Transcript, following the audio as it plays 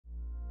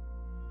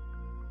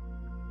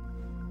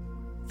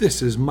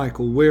This is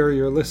Michael Ware.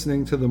 You're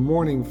listening to the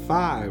Morning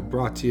Five,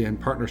 brought to you in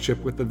partnership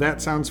with the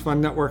That Sounds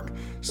Fun Network,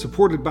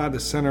 supported by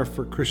the Center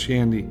for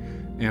Christianity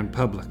and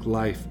Public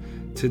Life.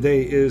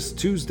 Today is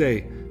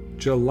Tuesday,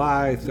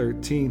 July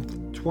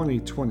 13th,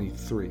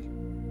 2023.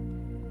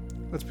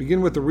 Let's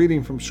begin with the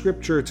reading from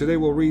Scripture. Today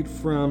we'll read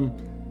from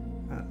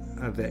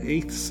the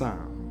 8th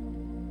Psalm.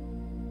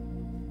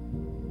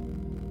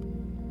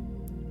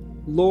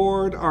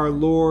 Lord, our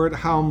Lord,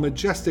 how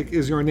majestic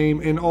is your name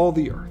in all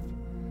the earth.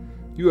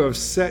 You have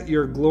set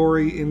your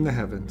glory in the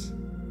heavens.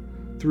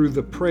 Through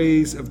the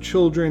praise of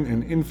children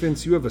and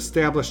infants, you have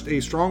established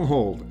a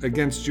stronghold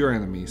against your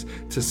enemies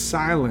to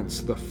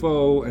silence the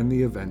foe and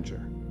the avenger.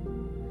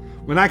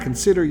 When I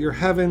consider your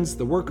heavens,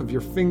 the work of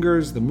your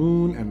fingers, the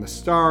moon and the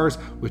stars,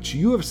 which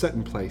you have set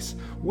in place,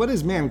 what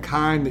is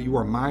mankind that you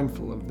are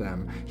mindful of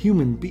them,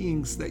 human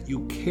beings that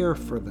you care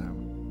for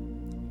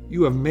them?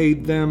 You have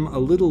made them a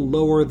little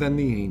lower than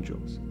the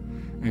angels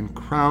and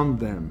crowned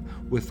them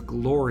with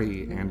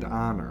glory and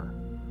honor.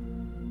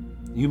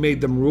 You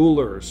made them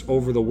rulers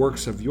over the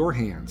works of your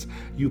hands.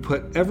 You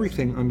put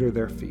everything under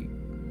their feet.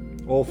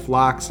 All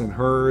flocks and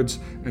herds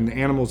and the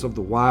animals of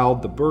the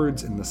wild, the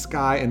birds in the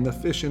sky and the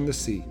fish in the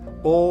sea,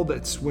 all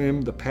that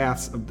swim the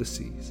paths of the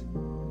seas.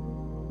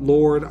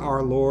 Lord,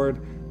 our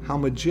Lord, how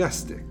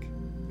majestic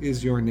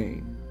is your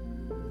name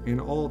in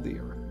all the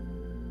earth.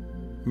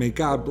 May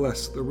God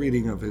bless the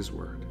reading of his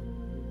word.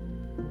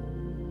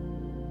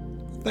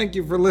 Thank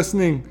you for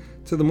listening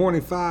to the Morning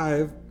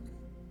Five.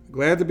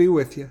 Glad to be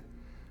with you.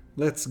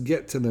 Let's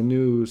get to the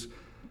news.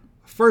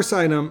 First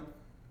item,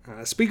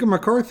 Speaker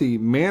McCarthy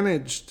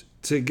managed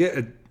to get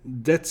a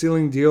debt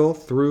ceiling deal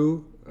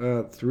through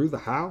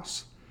the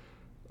House,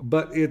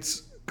 but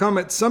it's come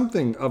at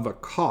something of a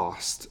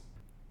cost.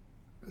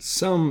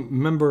 Some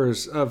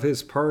members of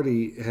his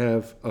party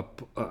have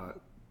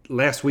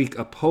last week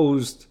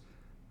opposed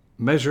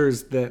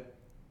measures that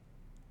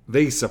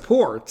they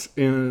support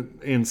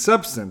in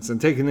substance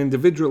and taken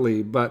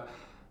individually, but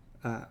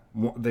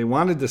they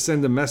wanted to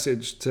send a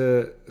message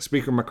to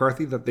Speaker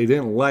McCarthy that they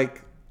didn't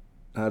like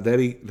that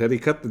he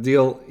cut the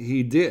deal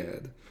he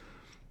did.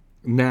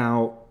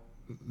 Now,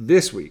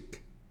 this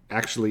week,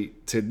 actually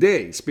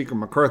today, Speaker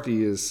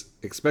McCarthy is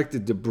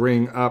expected to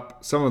bring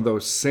up some of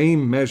those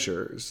same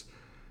measures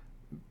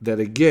that,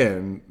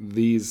 again,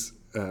 these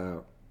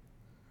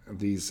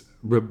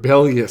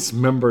rebellious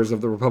members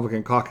of the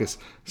Republican caucus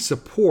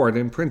support.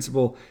 In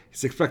principle,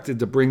 he's expected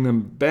to bring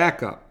them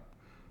back up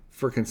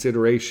for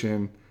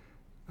consideration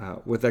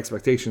with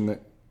expectation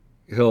that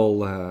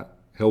he'll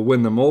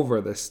win them over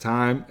this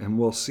time, and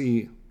we'll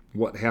see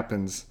what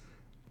happens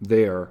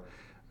there.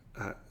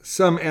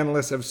 Some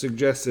analysts have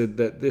suggested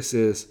that this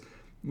is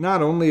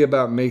not only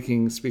about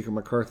making Speaker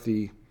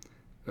McCarthy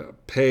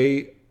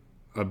pay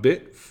a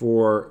bit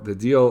for the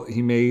deal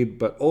he made,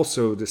 but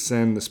also to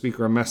send the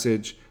Speaker a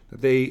message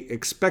that they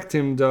expect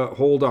him to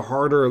hold a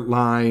harder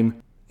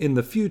line in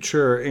the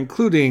future,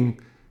 including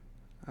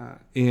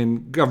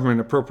in government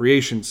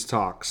appropriations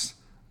talks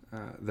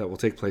that will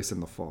take place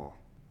in the fall.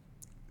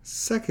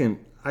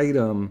 Second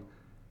item,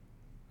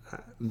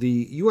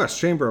 the U.S.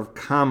 Chamber of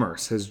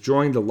Commerce has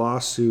joined a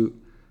lawsuit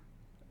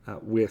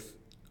with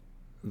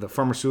the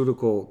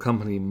pharmaceutical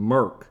company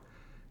Merck,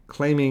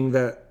 claiming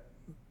that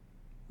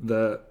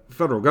the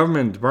federal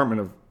government,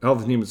 Department of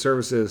Health and Human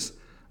Services,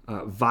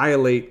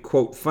 violate,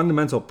 quote,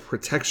 fundamental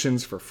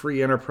protections for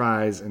free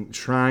enterprise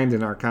enshrined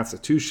in our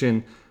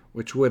Constitution,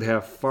 which would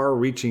have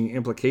far-reaching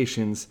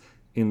implications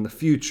in the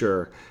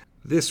future.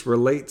 This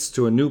relates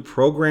to a new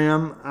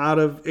program out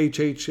of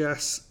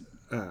HHS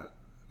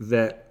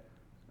that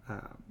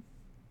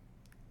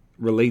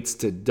relates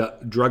to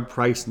drug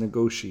price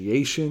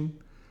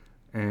negotiation,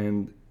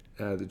 and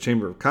the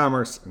Chamber of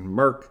Commerce and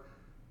Merck,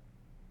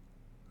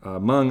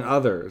 among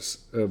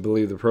others,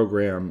 believe the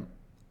program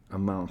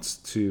amounts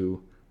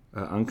to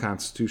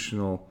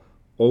unconstitutional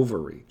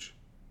overreach.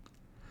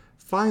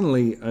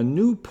 Finally, a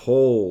new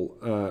poll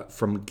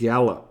from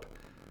Gallup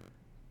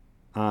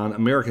on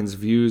Americans'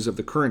 views of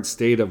the current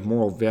state of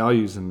moral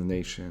values in the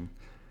nation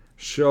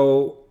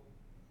show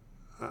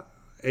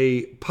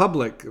a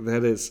public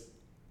that is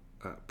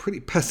pretty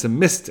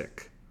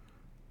pessimistic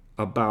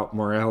about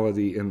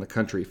morality in the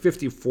country.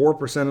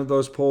 54% of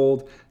those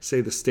polled say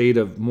the state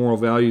of moral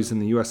values in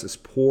the U.S. is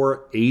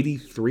poor.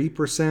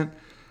 83%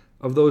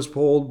 of those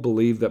polled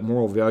believe that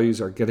moral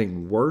values are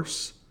getting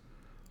worse.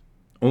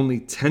 Only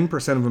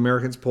 10% of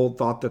Americans polled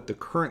thought that the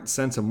current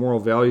sense of moral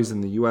values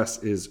in the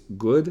U.S. is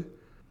good.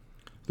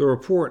 The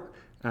report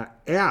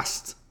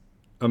asked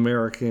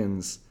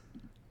Americans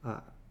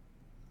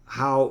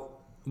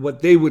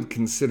what they would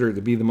consider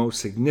to be the most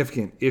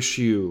significant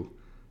issue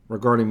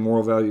regarding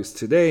moral values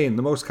today, and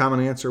the most common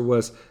answer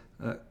was,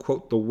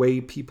 quote, the way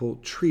people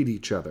treat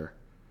each other.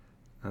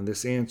 And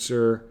this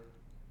answer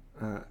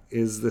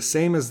is the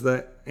same as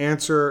the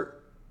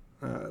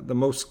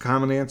most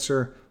common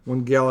answer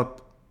when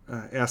Gallup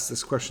asked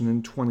this question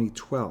in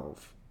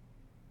 2012.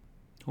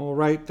 All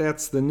right,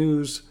 that's the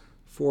news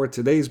for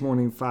today's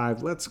Morning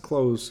Five. Let's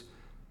close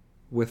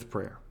with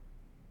prayer.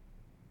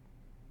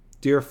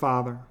 Dear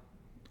Father,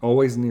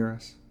 always near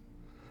us.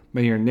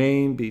 May your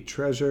name be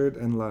treasured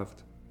and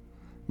loved.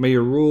 May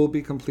your rule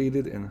be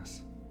completed in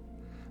us.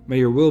 May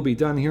your will be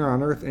done here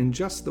on earth in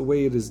just the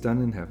way it is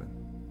done in heaven.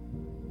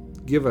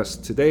 Give us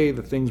today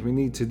the things we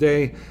need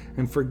today,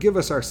 and forgive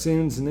us our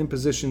sins and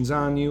impositions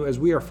on you as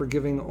we are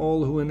forgiving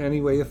all who in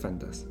any way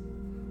offend us.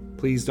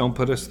 Please don't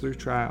put us through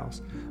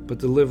trials, but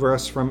deliver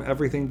us from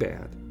everything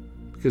bad,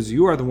 because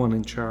you are the one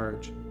in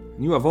charge,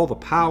 and you have all the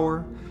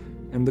power,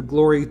 and the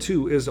glory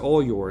too is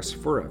all yours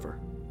forever,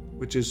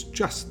 which is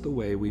just the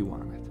way we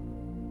want it.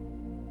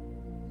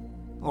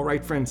 All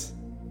right, friends,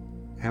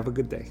 have a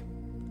good day.